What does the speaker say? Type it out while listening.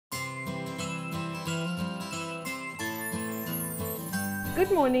Good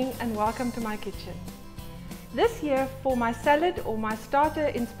morning and welcome to my kitchen. This year, for my salad or my starter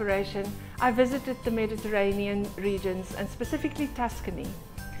inspiration, I visited the Mediterranean regions and specifically Tuscany.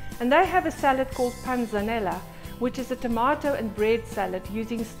 And they have a salad called panzanella, which is a tomato and bread salad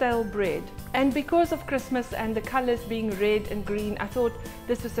using stale bread. And because of Christmas and the colors being red and green, I thought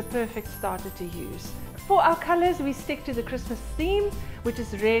this was a perfect starter to use. For our colors, we stick to the Christmas theme, which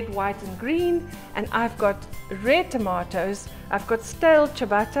is red, white and green. And I've got red tomatoes, I've got stale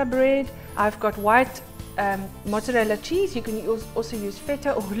ciabatta bread, I've got white mozzarella cheese. You can also use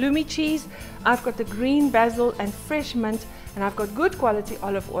feta or halloumi cheese. I've got the green basil and fresh mint, and I've got good quality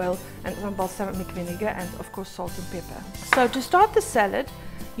olive oil and some balsamic vinegar and of course salt and pepper. So to start the salad,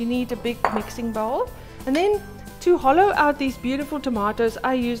 you need a big mixing bowl, and then to hollow out these beautiful tomatoes,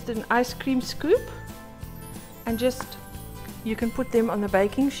 I used an ice cream scoop, and you can put them on the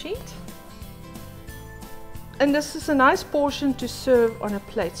baking sheet. And this is a nice portion to serve on a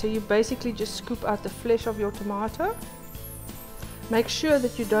plate. So you basically just scoop out the flesh of your tomato. Make sure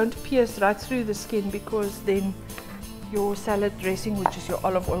that you don't pierce right through the skin, because then your salad dressing, which is your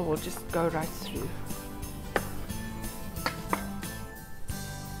olive oil, will just go right through.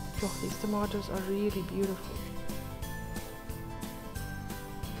 Oh, these tomatoes are really beautiful.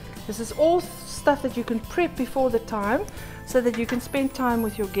 This is all stuff that you can prep before the time, so that you can spend time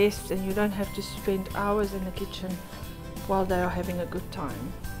with your guests and you don't have to spend hours in the kitchen while they are having a good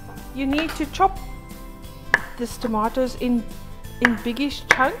time. You need to chop these tomatoes in biggish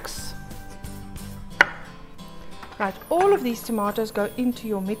chunks. Right, all of these tomatoes go into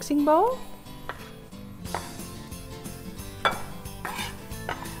your mixing bowl.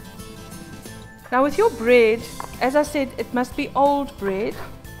 Now with your bread, as I said, it must be old bread,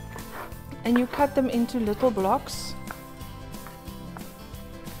 and you cut them into little blocks.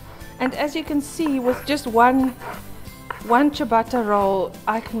 And as you can see, with just one ciabatta roll,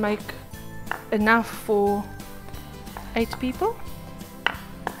 I can make enough for 8 people.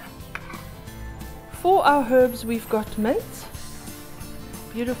 For our herbs, we've got mint,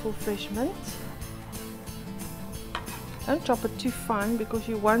 beautiful fresh mint. Don't chop it too fine, because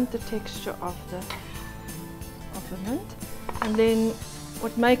you want the texture of the mint. And then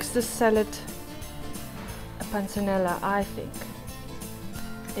what makes this salad a panzanella, I think,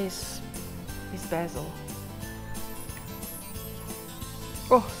 is basil.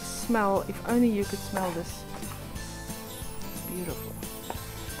 Oh, smell, if only you could smell this. It's beautiful.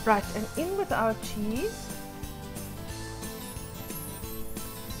 Right, and in with our cheese.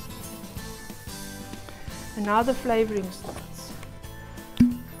 And now the flavoring starts.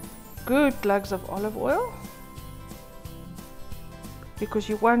 Good glugs of olive oil, because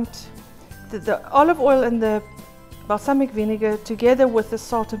you want the olive oil and the balsamic vinegar together with the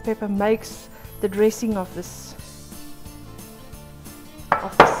salt and pepper makes the dressing of this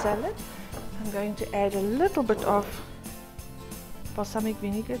salad. I'm going to add a little bit of balsamic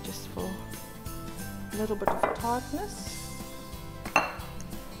vinegar just for a little bit of tartness,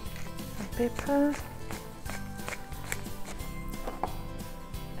 and pepper,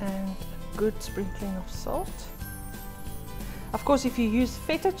 and a good sprinkling of salt. Of course, if you use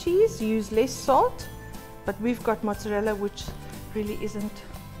feta cheese, use less salt, but we've got mozzarella, which really isn't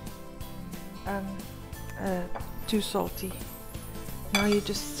too salty. Now you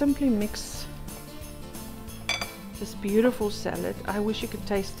just simply mix this beautiful salad. I wish you could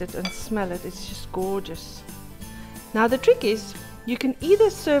taste it and smell it. It's just gorgeous. Now the trick is, you can either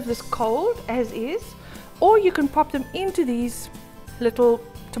serve this cold as is, or you can pop them into these little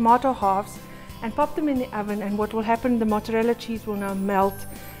tomato halves and pop them in the oven, and what will happen, the mozzarella cheese will now melt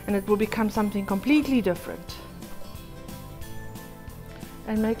and it will become something completely different.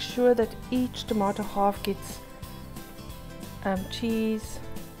 And make sure that each tomato half gets cheese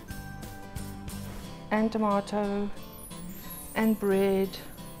and tomato and bread.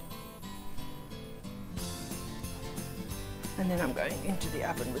 And then I'm going into the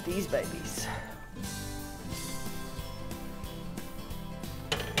oven with these babies.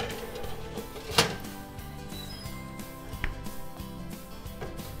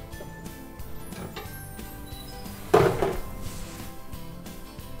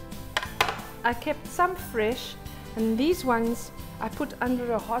 I kept some fresh, and these ones I put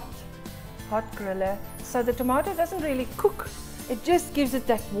under a hot griller, so the tomato doesn't really cook. It just gives it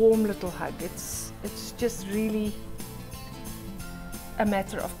that warm little hug. It's just really a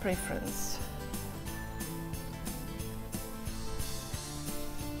matter of preference.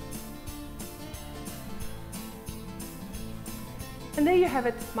 And there you have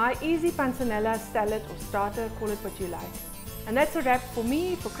it, my easy panzanella salad or starter, call it what you like. And that's a wrap for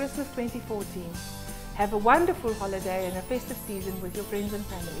me for Christmas 2014. Have a wonderful holiday and a festive season with your friends and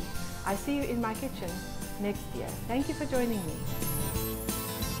family. I see you in my kitchen next year. Thank you for joining me.